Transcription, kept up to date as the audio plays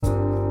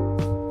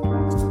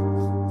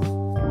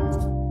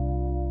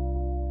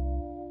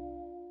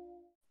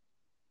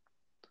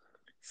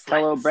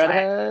Hello,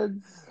 Slat.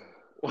 breadheads.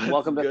 What's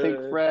Welcome to Think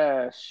good?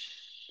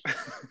 Fresh.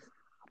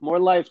 More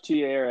life to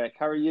you, Eric.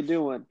 How are you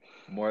doing?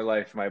 More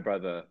life, my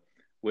brother.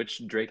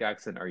 Which Drake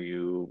accent are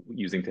you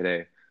using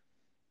today?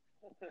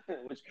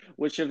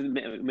 Which of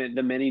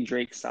the many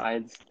Drake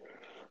sides?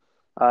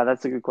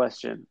 That's a good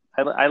question.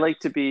 I like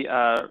to be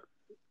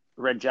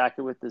Red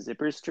Jacket with the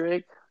zippers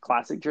Drake,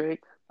 classic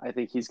Drake. I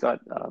think he's got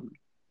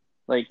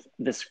like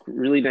this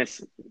really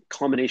nice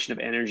combination of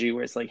energy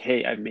where it's like,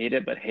 hey, I've made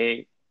it, but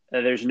hey,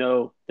 there's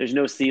no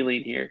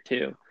ceiling here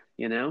too.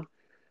 You know?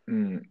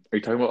 Are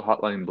you talking about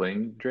Hotline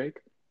Bling, Drake?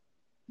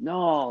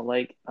 No,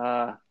 like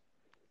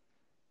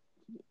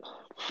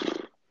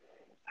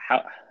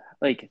how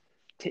like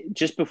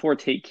just before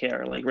Take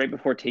Care, like right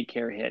before Take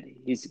Care hit,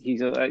 he's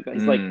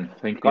like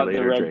Thank me got the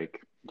later, red. Drake.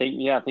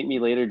 Thank me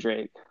later,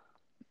 Drake.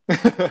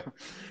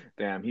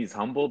 Damn, he's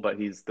humble, but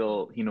he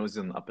knows he's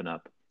on the up and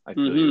up. I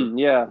feel you.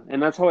 Yeah,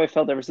 and that's how I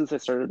felt ever since I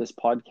started this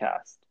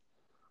podcast.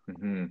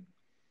 hmm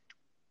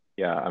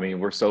Yeah, I mean,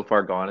 we're so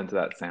far gone into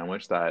that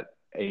sandwich that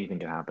anything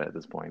can happen at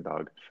this point,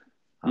 dog.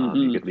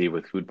 You hmm could leave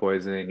with food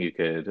poisoning, you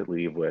could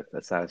leave with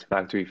a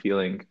satisfactory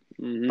feeling,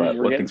 but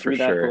We're one getting thing's for through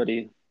that, sure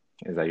buddy.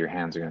 is that your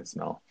hands are gonna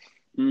smell.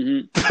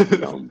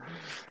 Yum.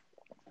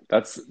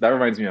 That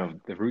reminds me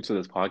of the roots of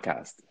this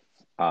podcast,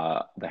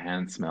 the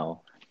hand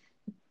smell,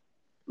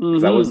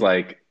 because that was hmm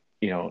like,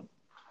 you know,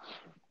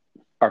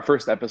 our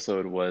first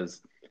episode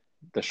was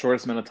the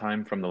shortest amount of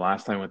time from the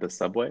last time with the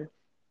subway,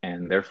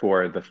 and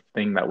therefore the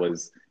thing that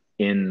was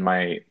in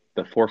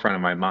the forefront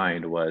of my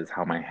mind was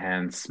how my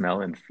hands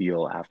smell and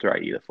feel after I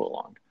eat a foot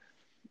long.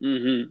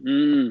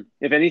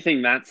 If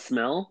anything, that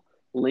smell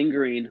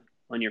lingering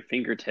on your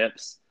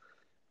fingertips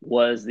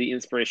was the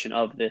inspiration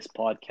of this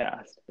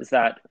podcast. Is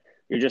that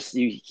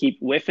you keep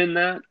whiffing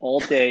that all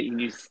day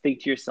and you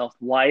think to yourself,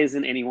 why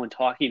isn't anyone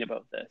talking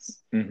about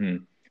this? hmm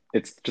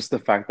It's just the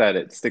fact that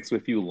it sticks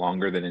with you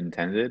longer than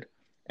intended,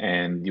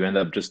 and you end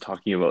up just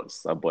talking about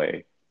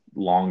Subway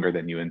longer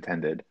than you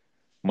intended,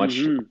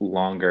 much hmm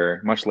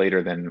longer, much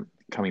later than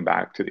coming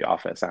back to the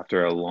office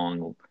after a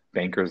long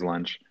banker's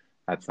lunch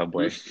at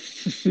Subway.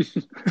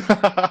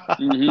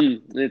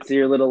 It's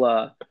your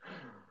little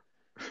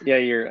yeah,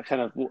 your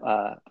kind of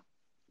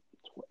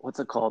what's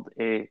it called?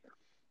 A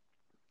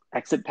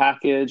exit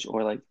package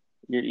or like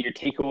your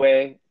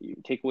takeaway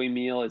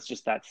meal. It's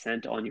just that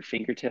scent on your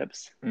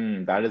fingertips.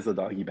 That is a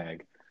doggy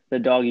bag. The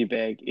doggy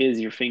bag is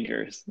your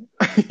fingers.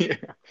 Yeah.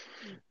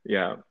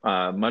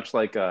 Yeah. Much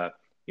like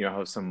you know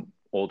how some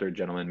older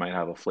gentlemen might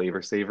have a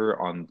flavor saver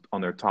on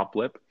their top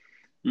lip.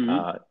 hmm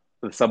Uh,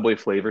 the Subway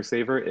flavor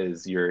saver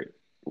is your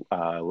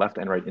left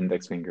and right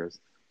index fingers,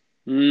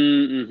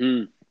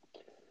 Mm-hmm.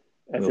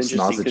 That's those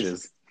interesting because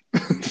sausages.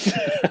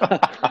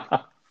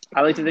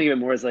 I like to think of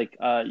it more as like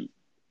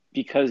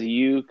because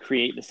you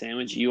create the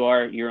sandwich, you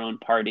are your own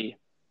party.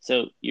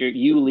 So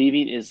you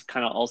leaving is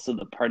kind of also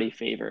the party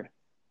favor,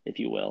 if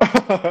you will.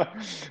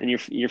 And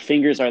your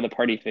fingers are the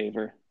party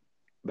favor.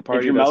 The If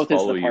party your does mouth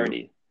is the follow you.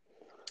 party.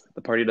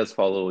 The party does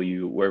follow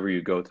you wherever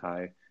you go,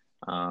 Ty.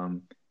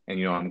 Um, and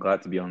you know, I'm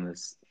glad to be on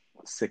this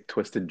sick,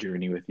 twisted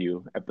journey with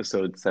you.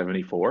 Episode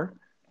 74.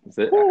 Is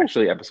it Whew.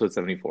 actually episode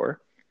 74?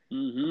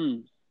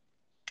 hmm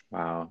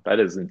Wow, that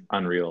is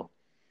unreal.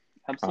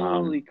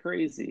 Absolutely Um,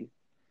 crazy.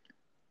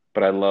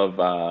 but I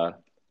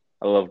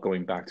love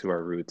going back to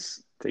our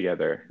roots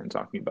together and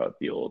talking about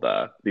the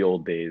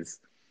old days.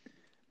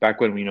 Back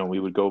when we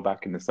would go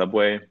back in the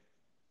subway,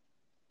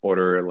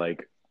 order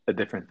like a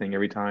different thing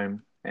every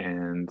time,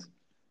 and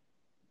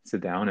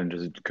sit down and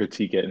just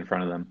critique it in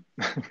front of them.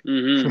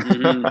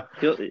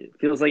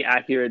 Feels like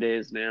accurate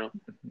days now.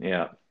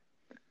 Yeah.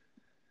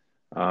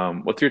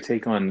 What's your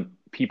take on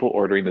people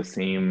ordering the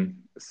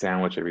same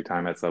sandwich every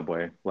time at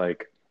Subway?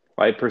 Like,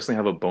 I personally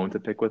have a bone to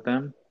pick with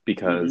them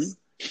hmm because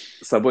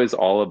Subway is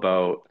all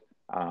about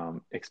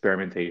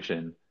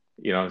experimentation.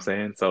 You know what I'm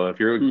saying? So if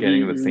you're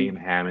getting the hmm same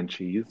ham and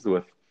cheese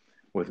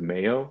with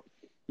mayo,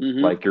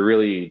 hmm like you're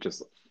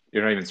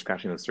not even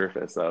scratching the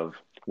surface of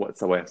what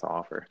Subway has to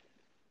offer.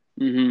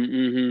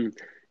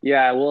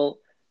 Yeah, well,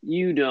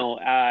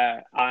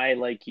 I,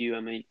 like you,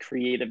 am a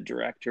creative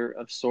director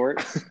of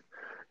sorts.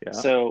 Yeah.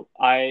 So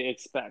I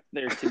expect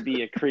there to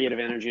be a creative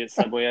energy at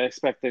Subway. I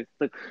expect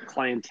the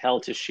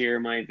clientele to share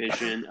my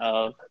vision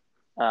of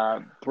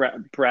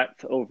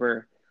breadth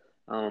over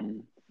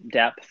um,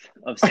 depth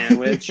of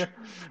sandwich.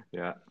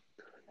 Yeah.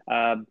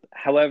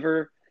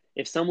 However,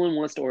 if someone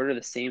wants to order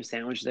the same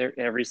sandwich there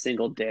every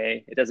single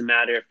day, it doesn't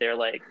matter if they're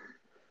like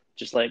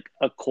just like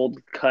a cold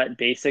cut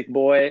basic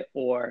boy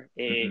or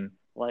a hmm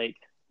like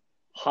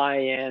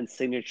high end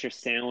signature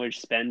sandwich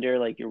spender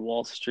like your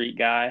Wall Street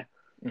guy.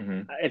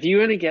 hmm If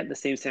you're gonna get the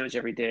same sandwich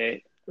every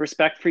day,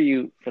 respect for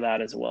you for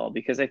that as well.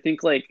 Because I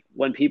think like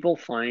when people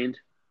find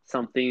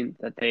something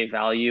that they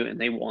value and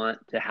they want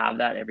to have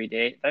that every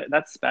day,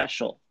 that's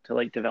special to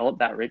like develop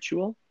that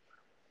ritual.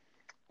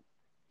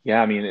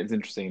 Yeah, I mean, it's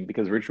interesting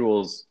because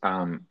rituals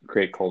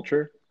create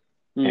culture,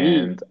 hmm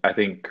and I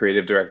think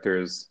creative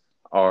directors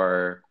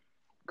are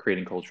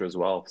creating culture as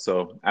well.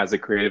 So, as a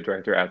creative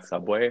director at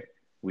Subway,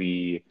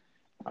 we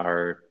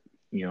are.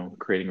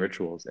 creating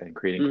rituals and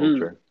creating Hmm.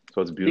 culture.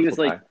 So it's a Thing is,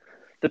 beautiful like, tie.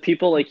 the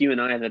people like you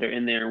and I that are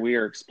in there, we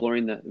are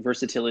exploring the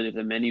versatility of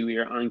the menu. We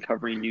are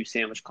uncovering new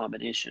sandwich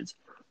combinations.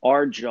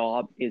 Our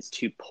job is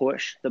to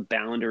push the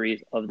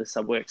boundaries of the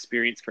Subway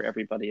experience for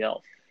everybody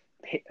else.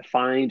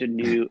 Find a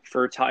new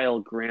fertile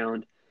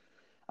ground,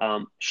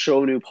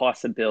 show new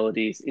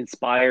possibilities,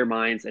 inspire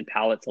minds and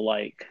palates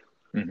alike.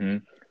 Hmm.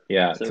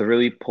 Yeah, So, to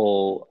really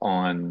pull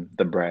on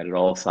the bread at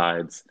all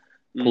sides,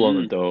 pull on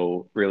the mm-hmm,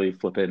 dough, really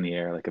flip it in the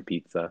air like a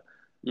pizza.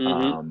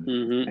 mm-hmm,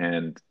 mm-hmm,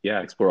 And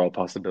yeah, explore all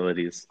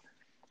possibilities.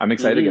 I'm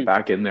excited to get mm-hmm,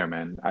 back in there,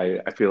 man. I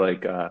feel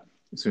like as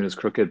soon as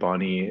Crooked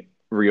Bonnie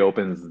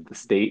reopens the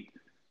state,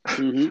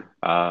 mm-hmm.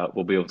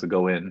 we'll be able to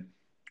go in.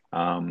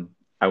 Um,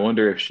 I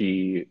wonder if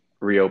she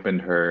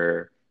reopened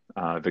her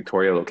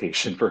Victoria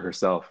location for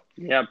herself.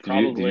 Yeah, Did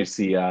you probably.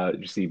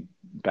 see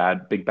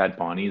Big Bad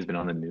Bonnie has been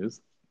on the news?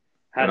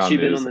 Or Has not she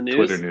been on news, the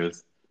Twitter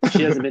news? news.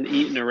 She hasn't been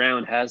eaten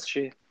around, has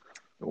she?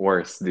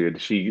 Worse, dude.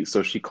 She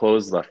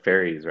closed the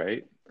ferries,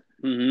 right?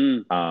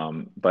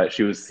 Mm-hmm. But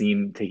she was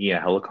seen taking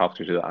a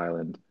helicopter to the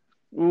island.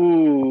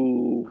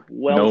 Ooh,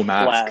 well No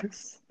mask.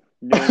 flex.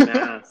 No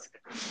mask.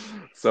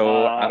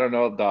 So I Uh, don't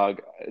know,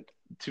 dog.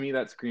 To me,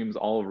 that screams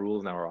all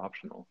rules now are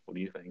optional. What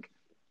do you think?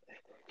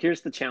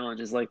 Here's the challenge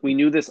is like we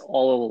knew this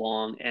all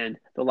along, and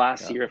the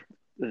last Yeah. year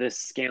this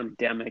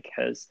scamdemic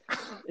has,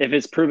 if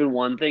it's proven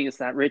one thing, it's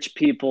that rich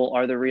people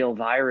are the real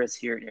virus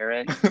here,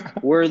 Eric.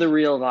 We're the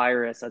real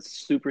virus as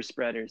super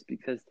spreaders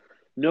because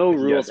no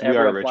rules Yes, we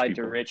ever are rich applied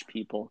to people. rich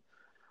people.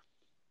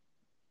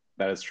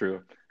 That is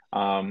true.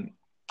 Um,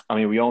 I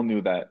mean, we all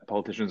knew that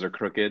politicians are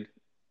crooked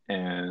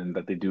and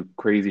that they do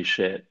crazy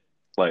shit,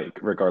 like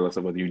regardless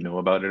of whether you know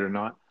about it or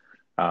not.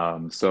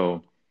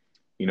 So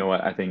you know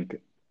what? I think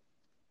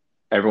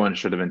everyone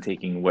should have been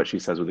taking what she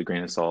says with a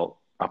grain of salt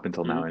up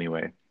until now Mhm.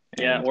 anyway,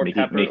 Yeah, and or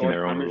making pepper making or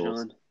their own rules.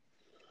 parmesan.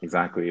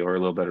 Exactly, or a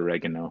little bit of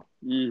oregano.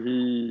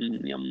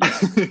 Yum.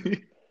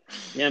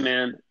 Yeah,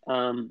 man.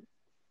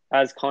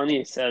 As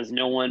Kanye says,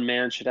 no one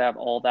man should have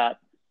all that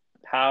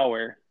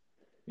power.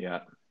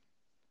 Yeah.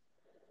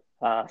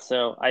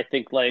 So I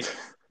think like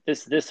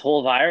this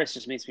whole virus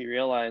just makes me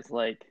realize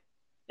like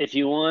if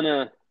you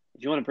wanna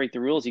break the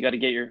rules, you got to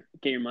get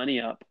your money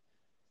up.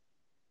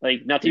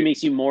 Like nothing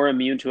makes you more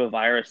immune to a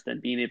virus than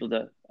being able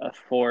to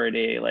afford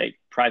a like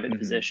private Mhm.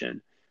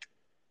 physician.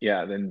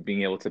 Yeah, then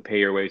being able to pay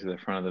your way to the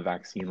front of the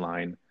vaccine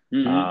line.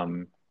 Hmm.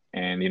 Um,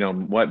 and you know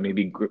what?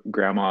 Maybe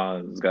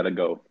grandma's got to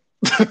go.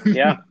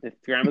 Yeah, if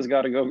grandma's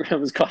got to go,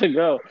 grandma's got to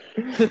go.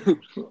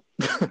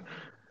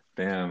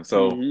 Damn.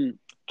 So Hmm.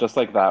 just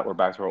like that, we're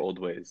back to our old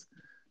ways,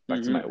 back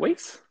to Hmm. my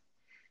ways.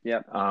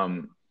 Yep.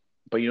 Um,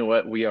 but you know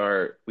what?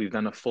 We've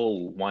done a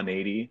full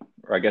 180,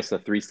 or I guess a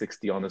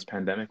 360 on this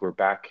pandemic. We're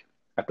back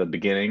at the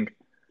beginning,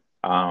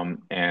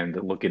 and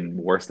looking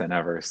worse than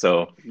ever.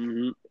 So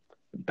Hmm.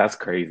 that's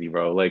crazy,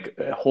 bro. Like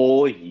a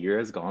whole year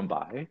has gone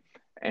by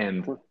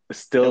and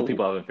still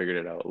people haven't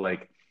figured it out.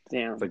 Like it's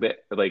Damn. like that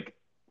like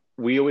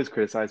we always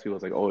criticize people.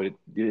 It's like, oh, you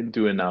didn't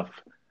do enough.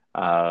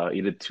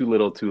 You did too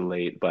little too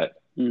late, but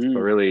Hmm.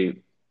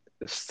 really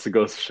it's to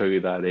go show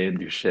you that they didn't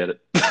do shit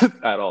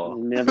at all.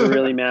 Never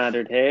really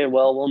mattered. Hey,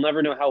 well, we'll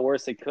never know how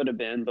worse it could have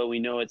been, but we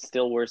know it's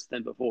still worse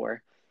than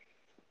before.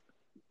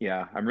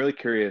 Yeah, I'm really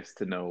curious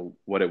to know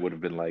what it would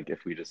have been like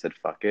if we just said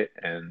fuck it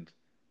and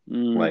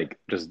Mm. like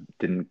just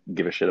didn't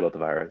give a shit about the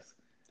virus.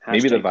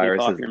 Maybe the Hashtag take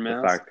virus off is your the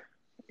mask. fact.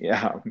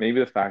 Yeah,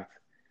 maybe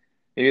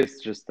it's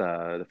just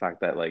the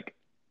fact that like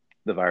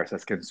the virus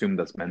has consumed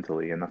us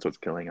mentally, and that's what's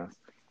killing us.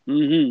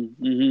 Hmm.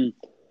 Hmm.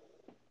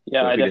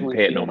 Yeah, So if I we didn't definitely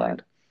pay it no feel that.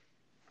 mind.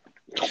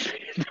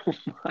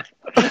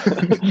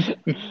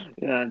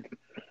 Yeah,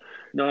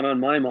 not on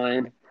my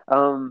mind.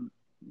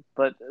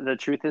 But the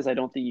truth is, I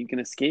don't think you can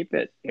escape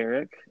it,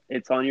 Eric.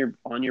 It's on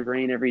your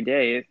brain every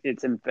day.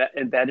 It's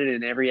embedded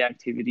in every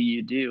activity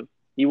you do.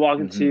 You walk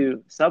Hmm.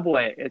 into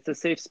Subway. It's a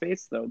safe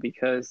space though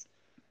because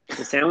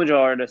the sandwich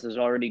artist is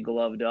already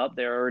gloved up.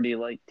 They're already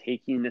like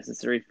taking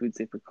necessary food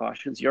safe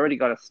precautions. You already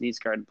got a sneeze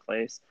guard in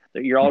place.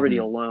 You're already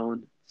Hmm.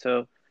 alone.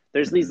 So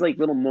there's these Hmm. like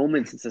little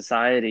moments in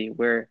society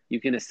where you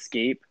can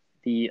escape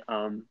the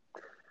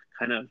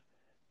kind of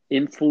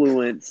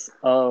influence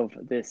of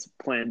this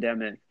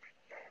pandemic.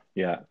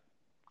 Yeah,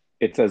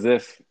 it's as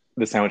if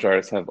the sandwich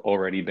artists have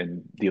already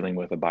been dealing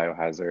with a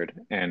biohazard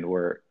and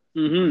were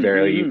Mm-hmm.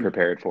 very Mm-hmm.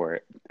 prepared for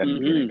it at the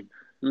beginning.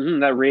 Mm-hmm. Mm-hmm.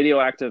 That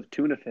radioactive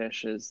tuna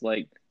fish is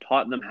like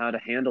taught them how to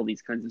handle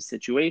these kinds of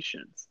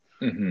situations.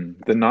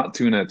 The not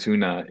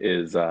tuna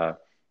is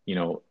you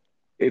know,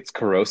 it's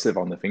corrosive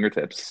on the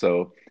fingertips,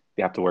 so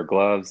they have to wear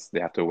gloves,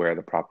 they have to wear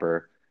the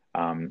proper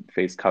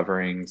face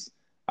coverings,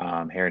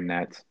 hair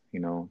net,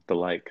 the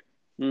like.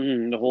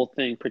 Mm-hmm. The whole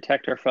thing,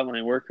 protect our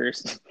frontline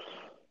workers.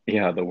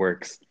 Yeah, the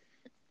works.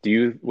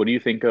 What do you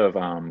think of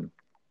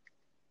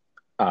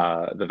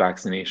the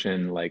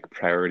vaccination like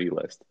priority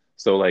list?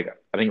 So like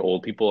I think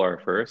old people are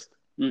first,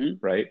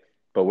 Mm-hmm. right?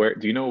 But where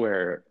do you know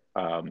where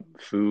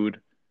food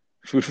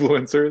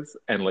influencers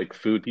and like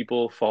food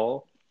people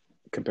fall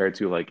compared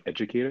to like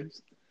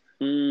educators?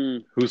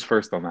 Mm. Who's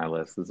first on that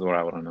list? This is what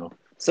I want to know.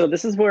 So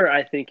this is where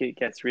I think it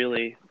gets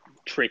really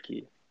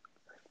tricky.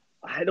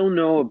 I don't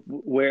know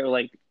where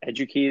like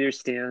educators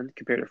stand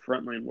compared to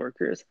frontline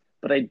workers,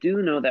 but I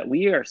do know that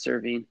we are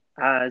serving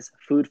as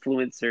food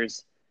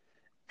influencers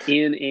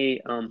in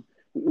a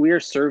we are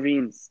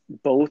serving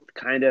both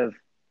kind of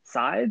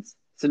sides.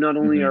 So not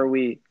only Hmm. are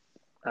we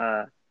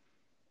uh,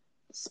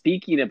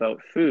 speaking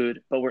about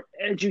food, but we're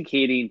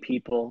educating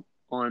people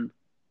on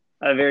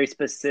a very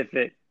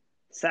specific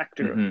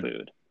sector of Hmm.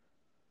 food.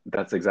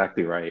 That's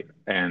exactly right.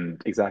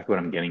 And exactly what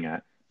I'm getting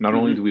at. Not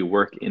only do Mm-hmm. we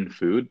work in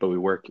food, but we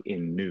work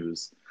in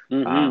news.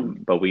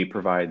 Mm-hmm. But we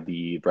provide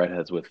the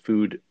breadheads with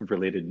food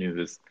related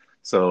news.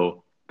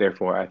 So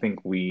therefore, I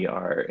think we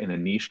are in a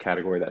niche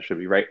category that should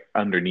be right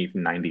underneath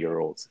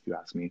 90-year-olds, if you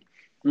ask me.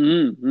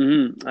 Mm-hmm.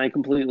 Mm-hmm. I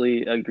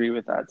completely agree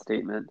with that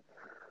statement.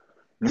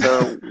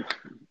 So,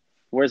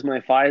 where's my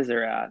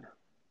Pfizer at?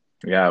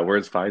 Yeah,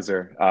 where's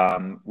Pfizer?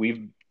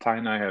 Ty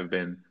and I have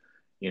been,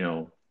 you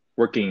know,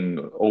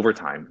 working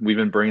overtime. We've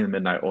been burning the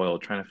midnight oil,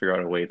 trying to figure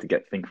out a way to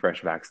get Think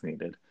Fresh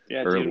vaccinated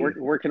Yeah, dude, early.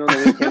 working on the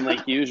weekend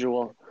like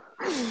usual.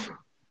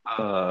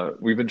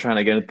 We've been trying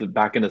to get it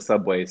back into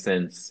Subway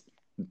since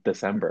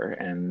December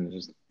and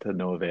just to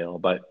no avail.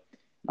 But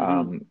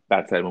Mm-hmm.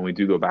 that said, when we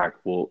do go back,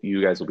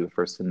 you guys will be the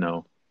first to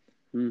know.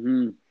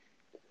 Mm-hmm.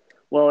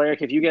 Well,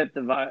 Eric, if you get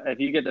the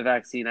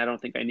vaccine, I don't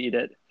think I need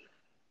it.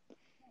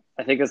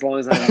 I think as long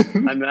as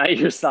I'm at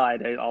your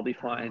side, I'll be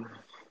fine.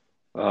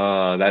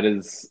 That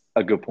is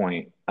a good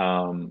point.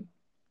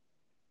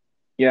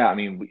 Yeah, I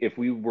mean, if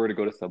we were to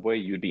go to Subway,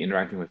 you'd be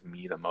interacting with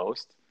me the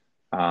most.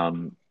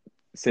 Um,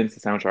 since the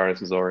sandwich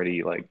artist was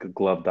already like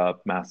gloved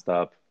up, masked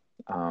up,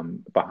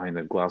 behind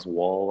the glass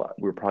wall,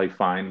 we're probably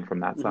fine from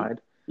that Mm-hmm.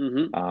 side.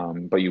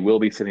 Mm-hmm. But you will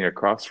be sitting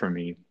across from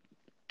me,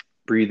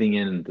 breathing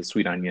in the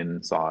sweet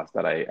onion sauce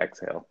that I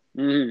exhale.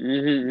 Mm-hmm.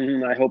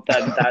 Mm-hmm. I hope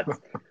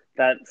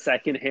that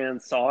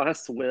secondhand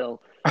sauce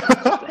will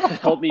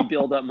help me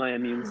build up my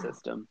immune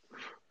system.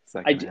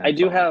 I Secondhand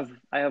do sauce. have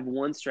I have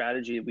one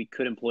strategy we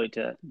could employ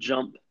to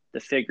jump the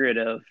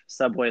figurative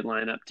Subway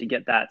lineup to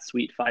get that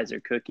sweet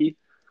Pfizer cookie.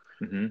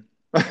 Hmm.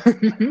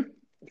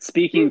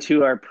 Speaking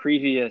to our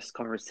previous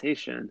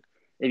conversation,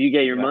 if you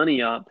get your Yeah,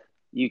 money up,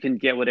 you can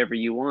get whatever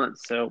you want.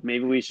 So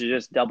maybe we should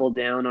just double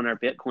down on our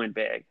Bitcoin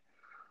bag.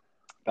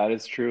 that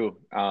is true.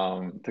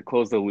 To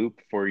close the loop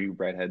for you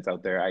breadheads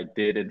out there, I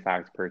did in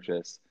fact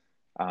purchase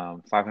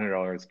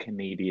 $500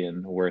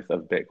 Canadian worth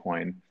of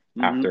Bitcoin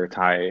Mm-hmm. after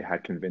Ty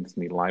had convinced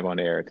me live on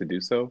air to do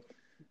so.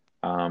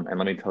 And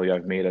let me tell you,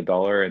 I've made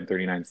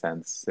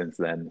 $1.39 since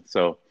then.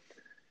 So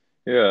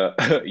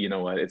yeah, you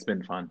know what? It's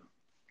been fun.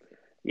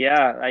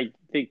 Yeah, I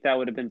think that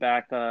would have been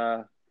back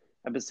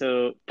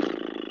episode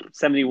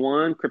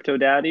 71, Crypto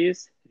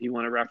Daddies, if you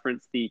want to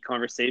reference the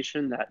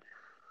conversation that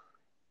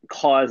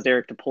caused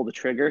Eric to pull the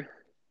trigger.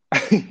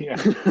 Yeah,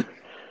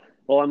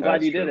 Well, I'm glad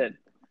that's you did true. it.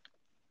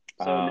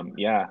 So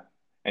Yeah,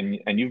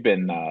 and you've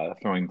been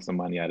throwing some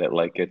money at it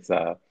like it's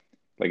a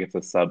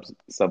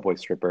Subway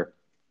stripper.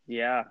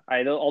 yeah,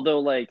 although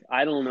like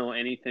I don't know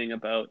anything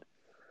about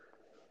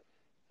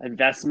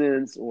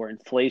investments or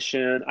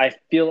inflation. I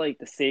feel like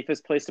the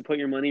safest place to put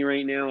your money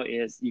right now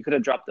is you could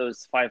have dropped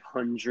those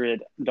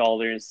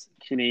 $500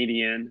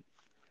 Canadian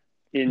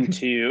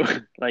into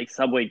like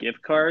Subway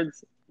gift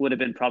cards would have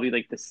been probably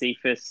like the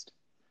safest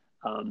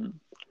um,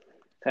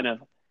 kind of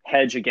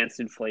hedge against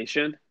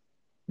inflation.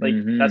 Like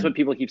that's Hmm. what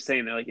people keep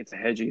saying. They're like, it's a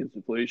hedge against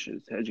inflation.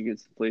 It's a hedge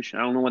against inflation.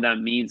 I don't know what that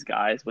means,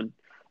 guys.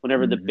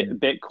 Whenever the Hmm.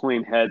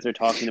 Bitcoin heads are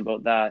talking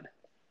about that,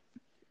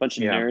 bunch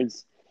of Yeah,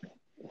 nerds.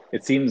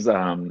 it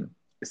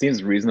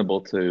seems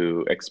reasonable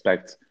to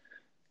expect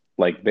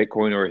like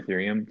Bitcoin or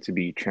Ethereum to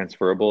be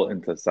transferable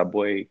into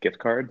Subway gift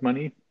card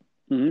money.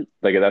 Mm-hmm.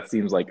 Like that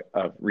seems like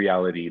a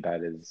reality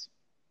that is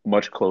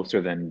much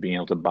closer than being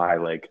able to buy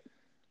like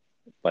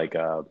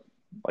uh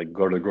like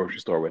go to the grocery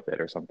store with it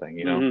or something,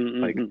 you know?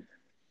 Mm-hmm. Like Mm-hmm.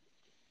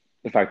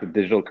 the fact that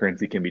digital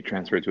currency can be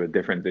transferred to a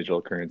different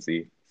digital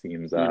currency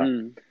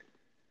Mm-hmm.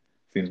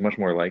 seems much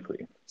more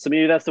likely. So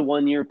maybe that's the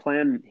 1 year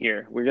plan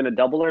here. We're going to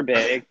double our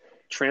bag,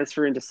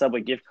 transfer into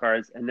Subway gift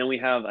cards, and then we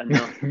have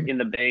enough in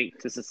the bank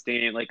to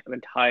sustain like an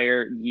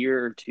entire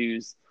year or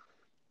two's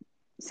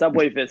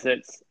Subway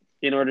visits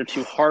in order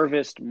to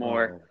harvest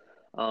more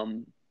Oh.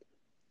 um,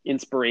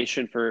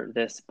 inspiration for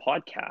this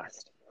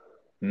podcast.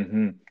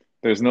 Hmm.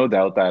 There's no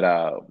doubt that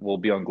we'll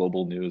be on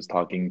global news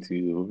talking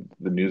to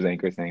the news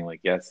anchor saying like,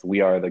 yes,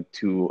 we are the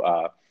two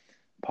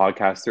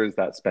podcasters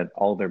that spent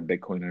all their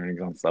Bitcoin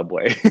earnings on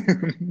Subway.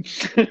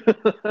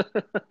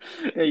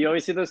 Yeah, you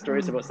always see those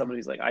stories about someone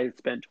who's like, I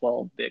spent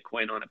 12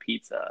 Bitcoin on a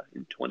pizza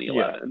in Yeah.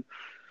 2011.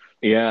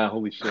 Yeah,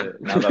 holy shit.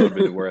 Now that would have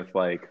been worth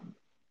like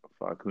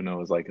fuck, who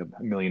knows, like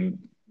a million,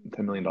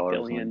 $10 million or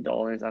something. $1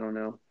 billion. I don't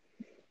know.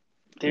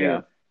 Yeah.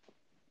 Damn.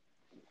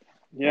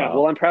 Yeah.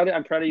 Well, Wow. I'm proud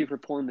of you for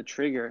pulling the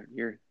trigger.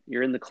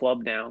 You're in the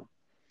club now.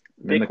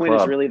 I'm in the Bitcoin is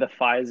club. really the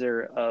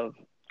Pfizer of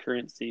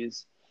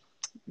currencies.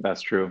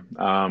 That's true.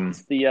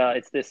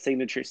 It's the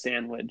signature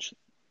sandwich.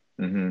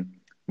 Hmm.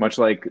 Much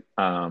like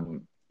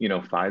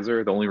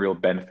Pfizer, the only real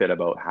benefit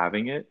about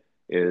having it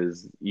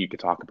is you could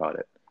talk about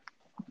it.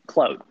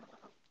 Clout.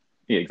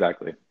 Yeah,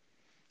 exactly.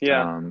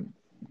 Yeah,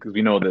 Because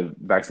we know the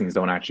vaccines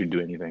don't actually do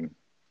anything.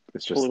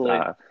 It's just totally.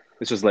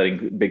 it's just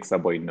letting big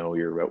subway know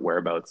your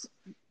whereabouts.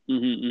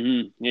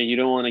 Yeah, you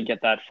don't want to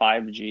get that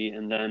 5G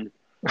and then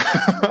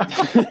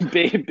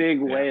big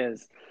Yeah. way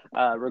is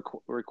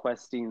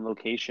requesting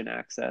location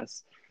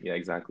access. Yeah,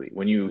 exactly.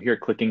 When you hear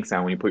clicking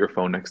sound when you put your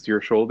phone next to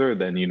your shoulder,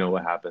 then you know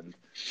what happened.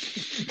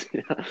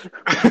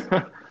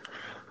 Yeah.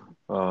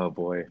 Oh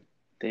boy.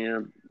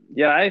 Damn.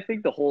 Yeah, I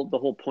think the whole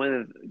point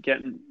of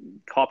getting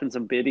copping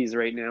some biddies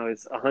right now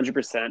is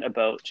 100%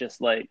 about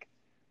just like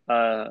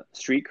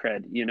street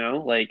cred, you know?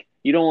 Like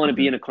you don't want to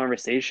be in Hmm. a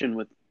conversation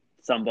with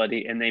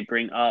somebody and they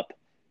bring up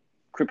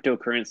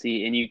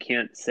cryptocurrency and you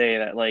can't say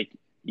that like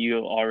you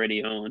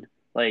already own.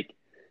 Like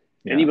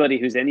Yeah. anybody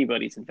who's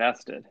anybody's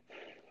invested.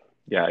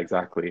 Yeah,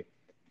 exactly.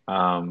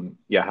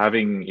 Yeah,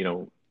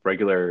 having,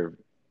 regular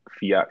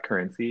fiat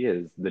currency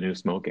is the new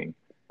smoking.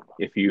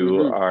 Hmm. If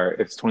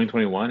it's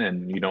 2021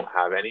 and you don't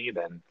have any,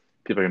 then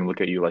people are going to look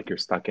at you like you're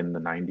stuck in the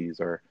 90s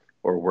or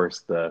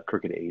worse, the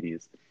crooked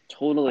 80s.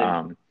 Totally.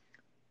 Um,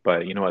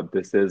 but you know what?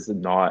 This is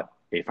not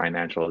a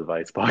financial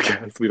advice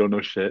podcast. We don't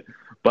know shit,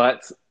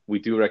 but we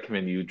do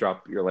recommend you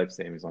drop your life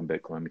savings on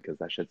Bitcoin because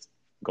that shit's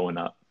going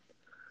up.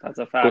 That's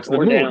a Go fact. to the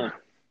Or moon. down.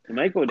 It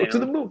might go Go to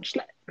the down. moon.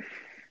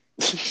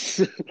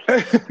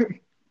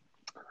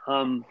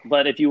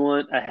 But if you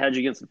want a hedge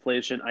against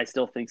inflation, I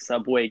still think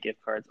Subway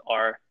gift cards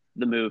are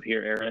the move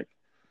here, Eric.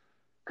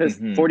 Because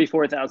Hmm.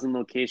 44,000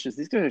 locations,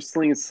 these guys are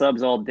slinging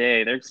subs all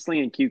day. They're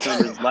slinging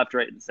cucumbers left,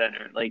 right, and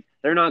center. Like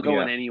they're not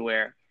going Yeah.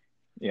 anywhere.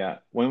 Yeah,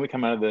 when we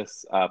come out of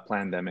this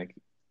pandemic,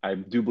 I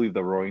do believe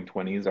the Roaring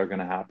Twenties are going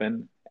to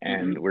happen,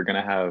 and Hmm. we're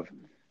going to have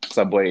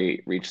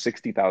Subway reach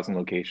 60,000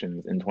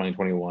 locations in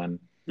 2021,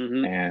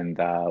 Hmm. and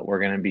we're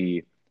gonna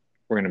be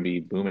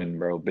booming,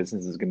 bro.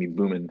 Business is gonna be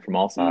booming from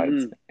all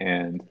sides, Hmm.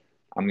 and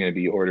I'm gonna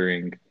be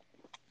ordering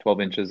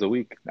 12 inches a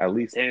week at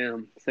least.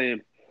 Damn,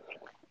 same.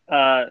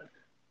 Uh,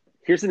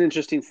 Here's an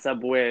interesting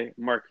Subway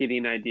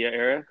marketing idea,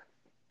 Eric,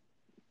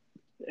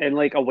 and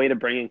like a way to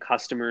bring in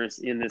customers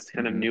in this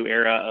kind of Hmm. new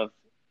era of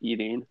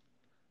eating.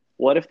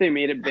 What if they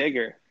made it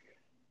bigger?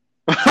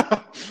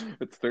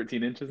 It's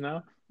 13 inches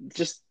now.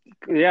 Just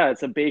yeah,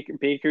 it's a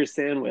baker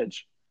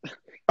sandwich.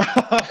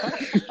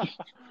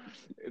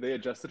 They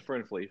adjusted for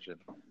inflation.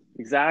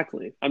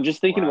 Exactly. I'm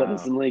just thinking about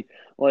this Wow.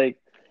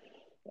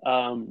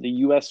 and the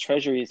U.S.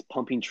 Treasury is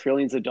pumping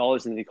trillions of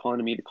dollars into the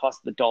economy. The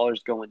cost of the dollar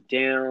is going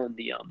down.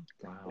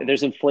 Wow.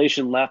 There's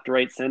inflation left,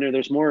 right, center.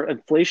 There's more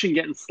inflation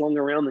getting slung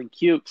around than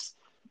cukes.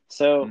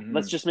 So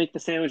let's Hmm. just make the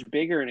sandwich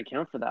bigger and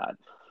account for that.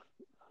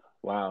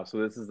 Wow, so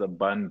this is a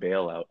bun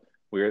bailout.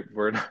 We're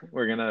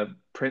we're gonna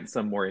print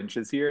some more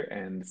inches here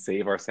and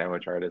save our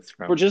sandwich artists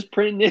We're from. just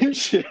printing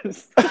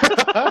inches.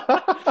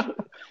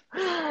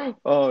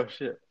 Oh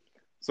shit.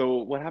 So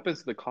what happens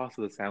to the cost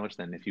of the sandwich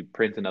then if you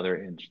print another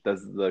inch?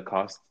 Does the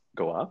cost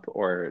go up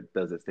or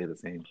does it stay the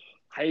same?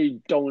 I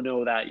don't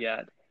know that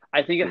yet.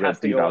 I think it Does has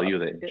that to go up. devalue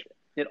the inch?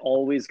 It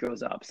always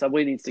goes up.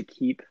 Subway needs to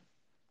keep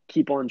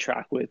on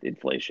track with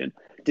inflation.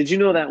 Did you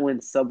know that when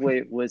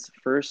Subway was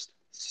first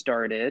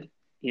started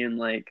in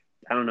like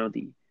I don't know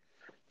the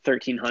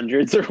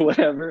 1300s or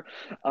whatever,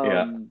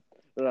 Yeah, um,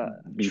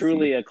 BC.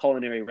 truly a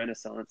culinary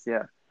renaissance.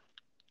 Yeah,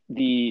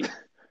 the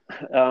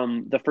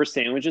the first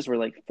sandwiches were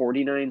like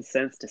 49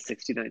 cents to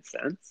 69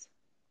 cents.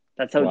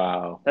 That's how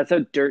Wow. that's how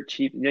dirt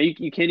cheap.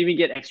 You can't even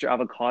get extra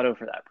avocado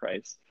for that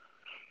price.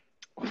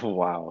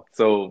 Wow.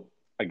 So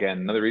again,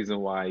 another reason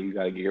why you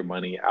gotta get your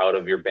money out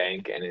of your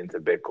bank and into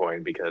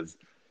Bitcoin because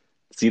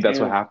see, that's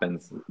what Damn,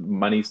 happens.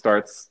 Money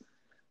starts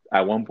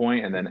at one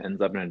point and then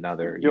ends up in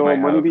another. yo,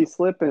 money be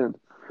slipping.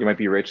 You might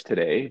be rich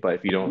today, but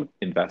if you don't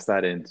invest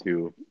that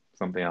into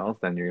something else,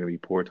 then you're gonna be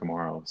poor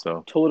tomorrow.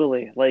 So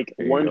Totally. Like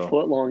there you one go.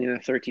 foot long in the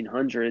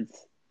 1300s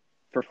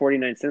for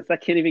 49 cents.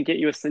 That can't even get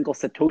you a single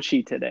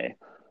Satoshi today.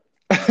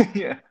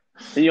 Yeah.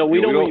 And we Yeah,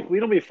 we don't be don't we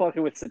don't be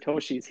fucking with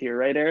Satoshis here,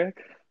 right,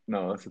 Eric?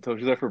 no,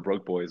 Satoshi's are for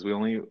broke boys. We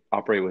only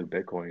operate with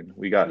Bitcoin.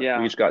 We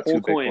Yeah, each got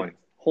two Bitcoins.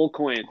 whole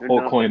coin or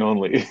Whole coin nothing.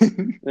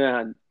 only.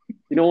 Yeah,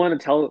 you don't want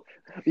to tell.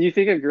 You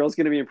think a girl's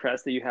gonna be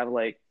impressed that you have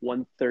like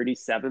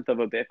 1/37th of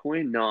a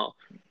Bitcoin? No,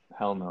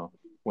 Hell no.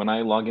 When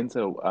I log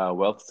into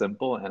Wealth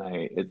Simple and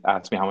it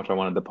asks me how much I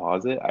want to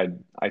deposit,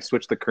 I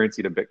switch the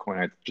currency to Bitcoin.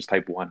 I just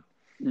type one.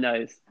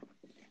 nice.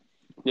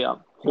 Yeah,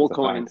 whole That's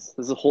a fact. coins.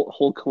 This is a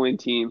whole coin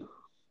team.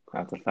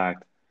 That's a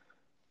fact.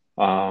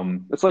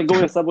 Um, It's like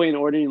going to Subway and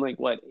ordering like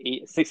what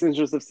 6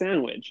 inches of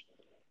sandwich.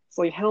 It's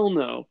like hell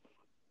no.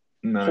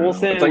 no, no, Full no.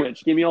 It's like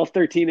sandwich. Give me all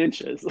 13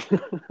 inches.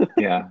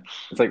 yeah,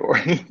 it's like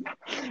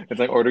it's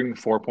like ordering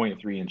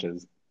 4.3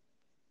 inches.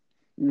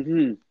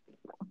 Hmm.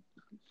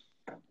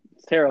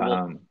 It's terrible.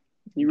 Um, You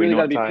but you really know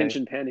got to what, be Ty?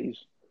 pinching pennies.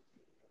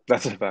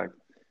 That's a fact.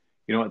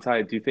 You know what,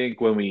 Ty? Do you think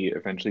when we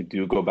eventually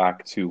do go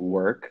back to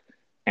work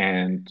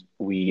and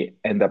we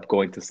end up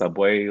going to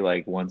Subway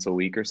like once a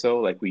week or so,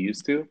 like we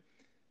used to,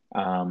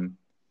 um,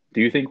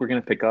 do you think we're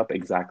gonna pick up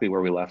exactly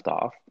where we left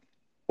off,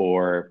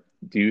 or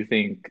do you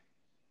think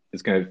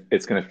it's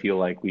gonna feel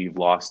like we've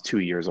lost 2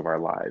 years of our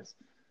lives?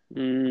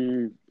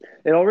 Mm,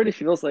 it already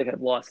feels like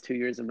I've lost 2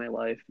 years of my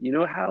life. You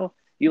know how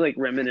you like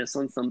reminisce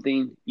on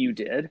something you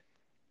did?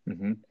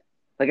 Hmm.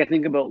 Like I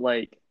think about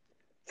like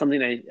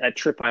something a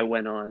trip I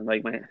went on,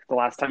 like the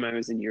last time I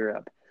was in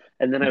Europe.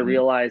 And then I Hmm.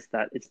 realized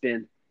that it's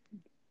been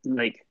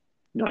like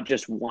not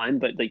just one,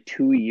 but like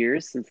 2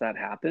 years since that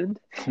happened.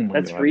 Oh my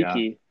That's God, yeah.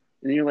 freaky.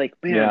 And you're like,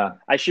 man, Yeah.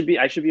 I should be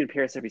in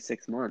Paris every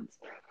 6 months.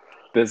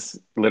 This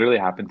literally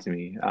happened to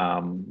me. I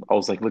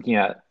was like looking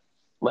at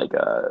like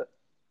a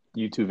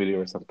YouTube video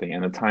or something,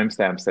 and the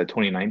timestamp said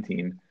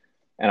 2019,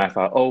 and I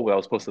thought, oh, well, I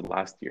was posted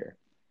last year.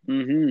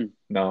 Hmm.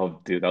 No,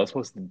 dude, that was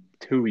posted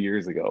 2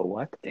 years ago.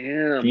 What? Can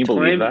Damn, you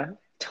believe time that?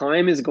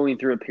 time is going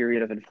through a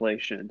period of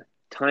inflation.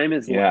 Time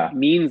is Yeah,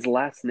 means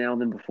less now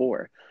than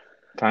before.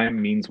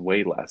 time means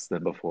way less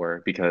than before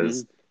Hmm.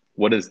 because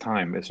what is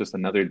time? It's just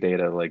another day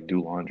to like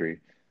do laundry.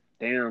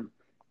 Damn.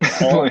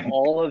 All Like,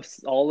 all of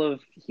all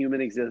of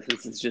human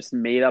existence is just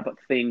made up of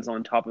things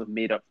on top of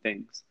made up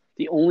things.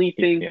 The only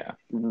thing yeah.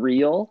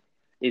 real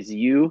is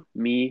you,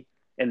 me,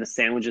 and the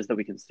sandwiches that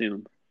we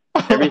consume.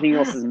 Everything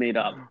else is made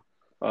up.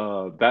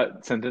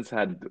 That sentence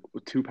had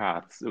two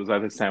paths. It was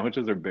either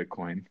sandwiches or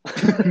Bitcoin.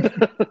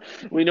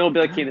 We know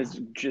Bitcoin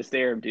is just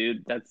air,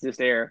 dude. That's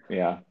just air.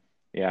 Yeah,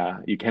 yeah.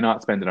 You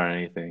cannot spend it on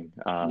anything,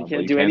 You but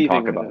can't you do can anything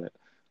talk with about it.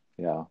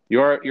 it. Yeah,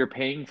 you're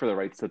paying for the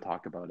rights to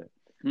talk about it.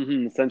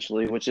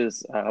 Essentially, which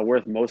is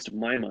worth most of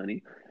my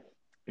money.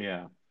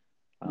 Yeah,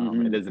 it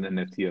Hmm. is an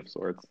NFT of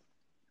sorts.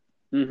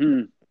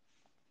 Hmm.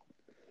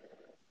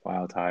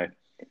 Wow, Ty.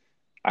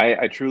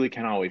 I truly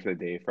cannot wait for the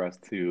day for us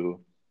to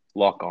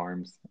lock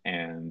arms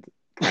and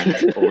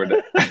prance over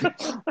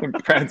to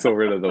prance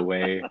over to the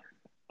way.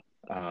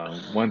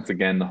 Once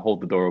again,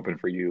 hold the door open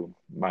for you,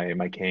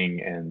 my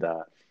king, and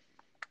you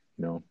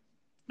know,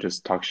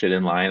 just talk shit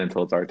in line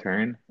until it's our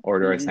turn.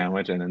 Order a Hmm.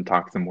 sandwich and then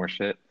talk some more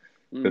shit.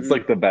 It's Hmm.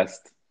 like the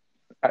best.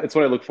 It's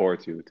what I look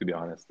forward to be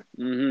honest.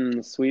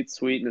 Sweet,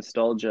 sweet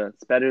nostalgia.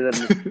 It's better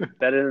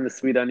than the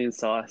sweet onion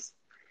sauce.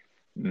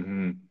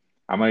 Hmm.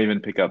 I might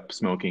even pick up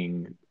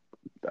smoking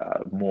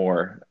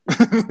more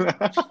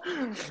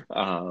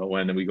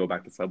when we go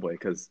back to Subway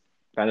because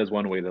that is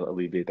one way to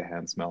alleviate the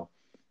hand smell.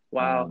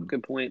 Wow, Um,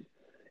 good point.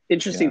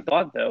 Interesting yeah.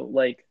 thought though.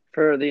 Like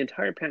for the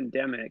entire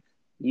pandemic,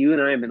 you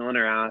and I have been on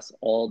our ass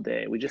all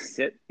day. We just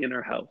sit in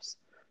our house.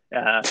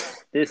 Uh,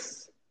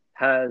 this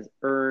has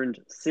earned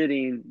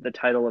sitting the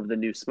title of the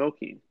new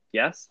smoking.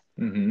 Yes?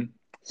 Hmm.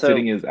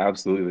 Sitting So is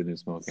absolutely the new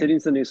smoking.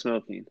 sitting's the new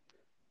smoking.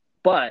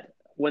 But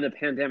when the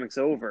pandemic's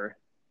over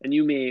and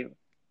you may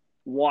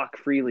walk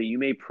freely, you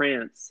may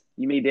prance,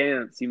 you may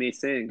dance, you may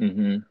sing.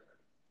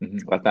 Hmm. Hmm.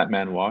 Let that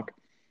man walk.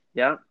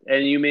 Yeah.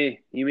 And you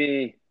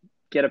may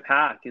get a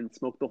pack and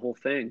smoke the whole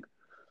thing.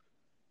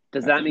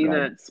 Does I that think mean God.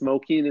 that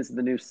smoking is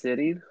the new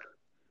sitting?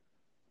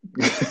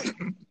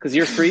 Because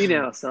you're free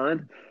now,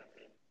 son.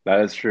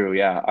 That is true.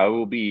 Yeah, I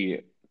will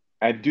be.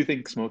 I do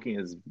think smoking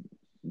is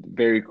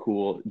very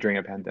cool during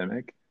a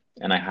pandemic,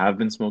 and I have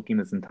been smoking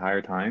this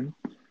entire time.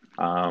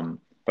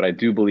 But I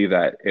do believe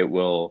that it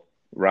will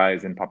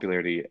rise in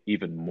popularity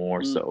even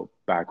more Mm, so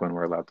back when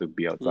we're allowed to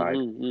be outside.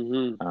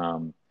 mm-hmm.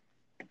 Um,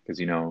 because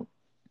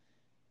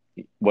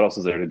what else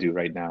is there to do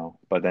right now?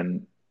 But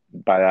then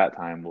by that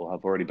time, we'll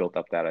have already built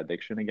up that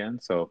addiction again.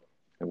 So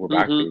we're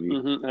back, Mm-hmm. baby.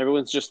 Mm-hmm.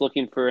 Everyone's just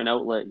looking for an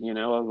outlet,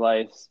 of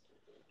vice.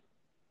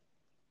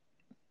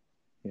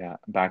 Yeah,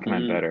 back and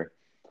I'm Mm. better.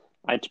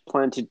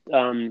 Plan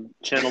to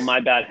channel my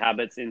bad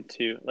habits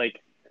into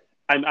like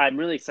I'm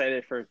really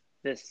excited for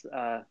this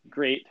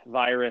great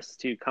virus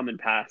to come and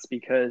pass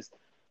because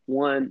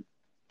one,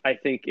 I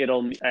think I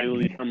will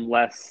become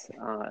less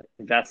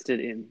invested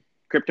in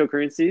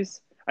cryptocurrencies.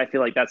 I feel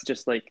like that's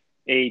just like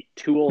a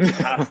tool to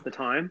pass the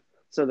time.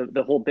 So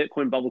the whole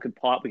Bitcoin bubble could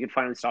pop. We could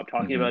finally stop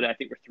talking Hmm. about it. I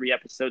think we're 3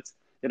 episodes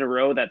in a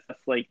row. That's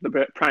like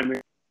the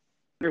primary.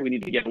 We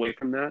need to get away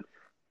from that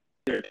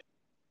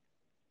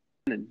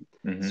and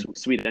Hmm.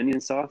 sweet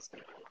onion sauce.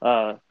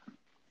 Uh,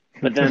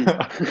 but then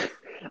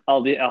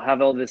I'll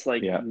have all this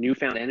like Yeah.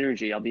 newfound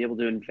energy. I'll be able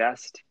to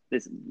invest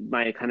this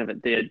my kind of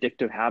the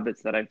addictive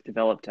habits that I've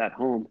developed at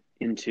home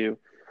into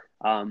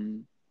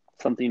um,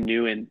 something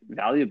new and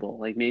valuable.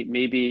 Like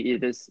maybe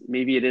it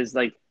is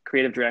like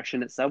creative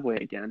direction at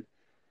Subway again.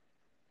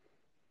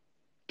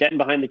 Getting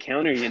behind the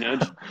counter,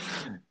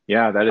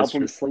 Yeah, that is help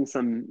them true. sling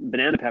some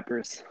banana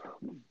peppers.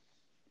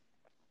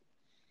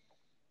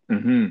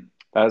 Hmm.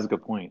 That is a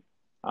good point.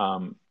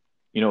 Um,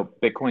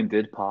 Bitcoin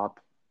did pop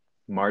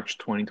March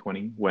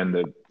 2020 when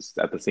the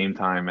at the same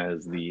time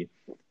as the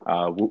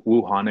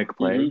Wuhanic Hmm.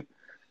 plague.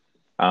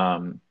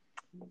 Um,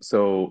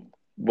 so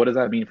what does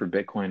that mean for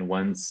Bitcoin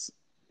once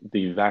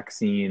the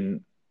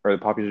vaccine or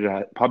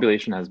the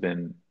population has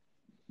been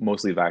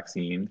mostly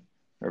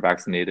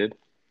vaccinated?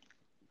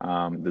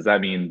 Does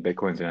that mean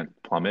Bitcoin's going to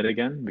plummet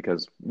again?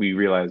 Because we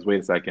realize, wait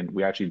a second,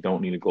 we actually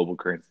don't need a global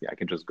currency. I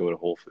can just go to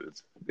Whole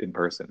Foods in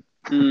person.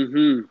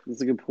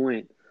 That's a good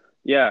point.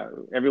 Yeah,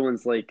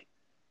 everyone's like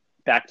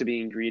back to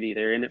being greedy.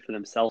 They're in it for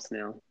themselves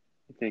now.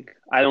 I think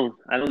I don't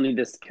need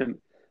this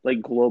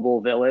like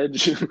global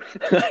village.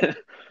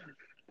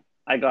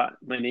 I got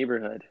my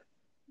neighborhood.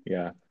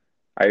 Yeah.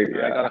 I I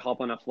gotta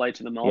hop on a flight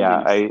to the yeah,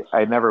 Maldives.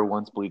 I never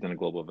once believed in a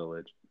global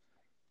village.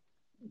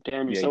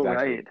 Damn, you're Yeah, so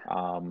exactly.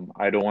 right.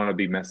 I don't want to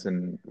be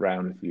messing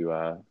around with you,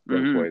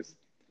 broke Hmm. boys,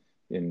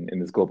 in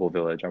this global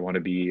village. I want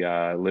to be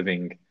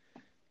living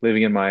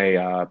in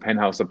my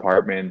penthouse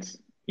apartment.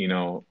 You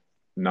know,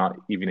 not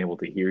even able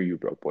to hear you,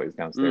 broke boys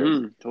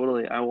downstairs.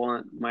 Totally. I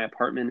want my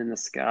apartment in the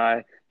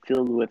sky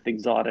filled with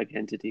exotic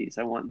entities.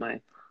 I want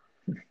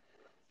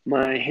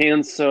my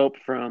hand soap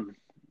from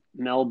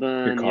Your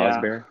Melbourne. cause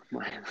Yeah, bear.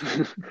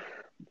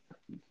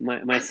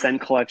 my my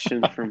scent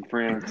collection from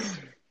France.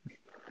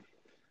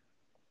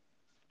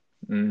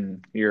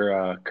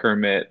 Your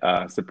Kermit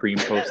Supreme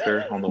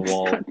poster on the God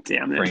wall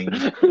damn it.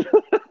 framed.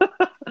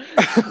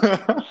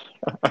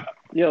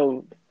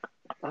 Yo,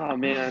 oh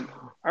man,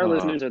 our uh,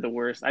 listeners are the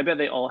worst. I bet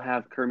they all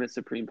have Kermit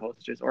Supreme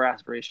posters or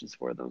aspirations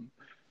for them.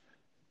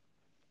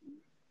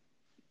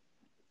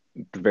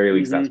 the very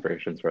least Hmm.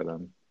 aspirations for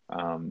them.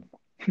 Um,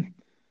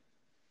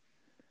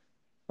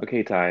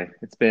 okay, Ty,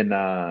 it's been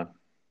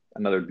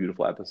another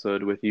beautiful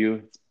episode with you.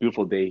 It's a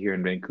beautiful day here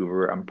in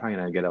Vancouver. I'm probably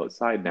gonna get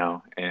outside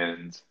now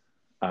and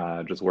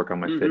just work on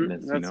my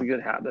fitness, you That's a know.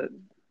 good habit.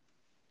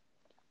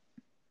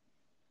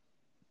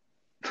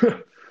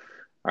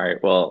 All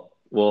right, well,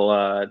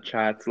 we'll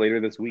chat later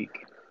this week.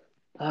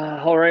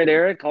 All right,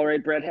 Eric. All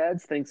right,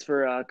 Breadheads. Thanks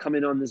for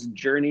coming on this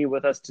journey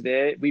with us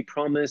today. We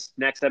promise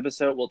next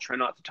episode we'll try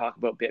not to talk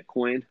about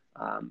Bitcoin,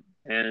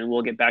 and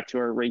we'll get back to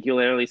our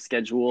regularly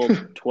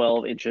scheduled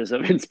 12 inches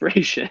of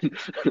inspiration.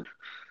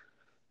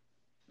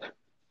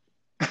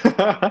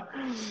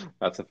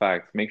 That's a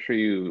fact. Make sure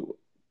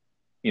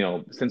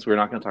since we're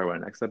not going to talk about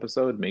it next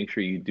episode, make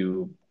sure you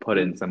do put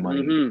in some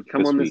money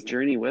Come this on this week,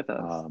 journey with us.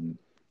 um,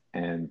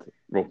 and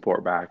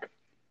report back.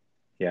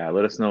 Yeah,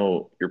 let us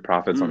know your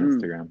profits on Hmm.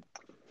 Instagram.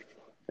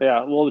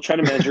 Yeah, we'll try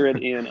to measure it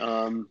in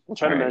All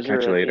right,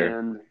 catch you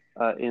later.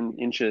 in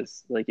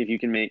inches. Like if you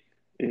can make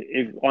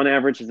if on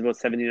average it's about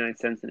 79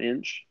 cents an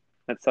inch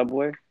at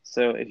Subway.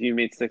 So if you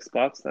made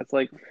 $6, that's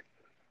like,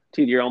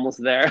 dude, you're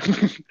almost there.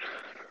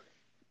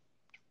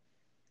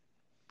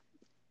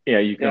 Yeah,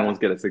 you can Yeah,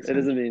 almost get a six it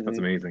is inch. That's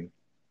amazing. amazing.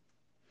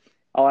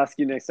 I'll ask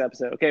you next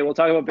episode. Okay, we'll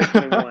talk about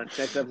Bitcoin once.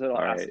 Next episode, I'll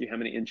All ask right. you how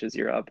many inches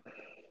you're up.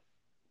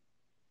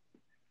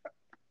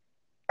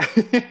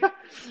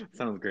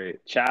 Sounds great.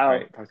 All Ciao.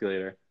 right, talk to you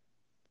later.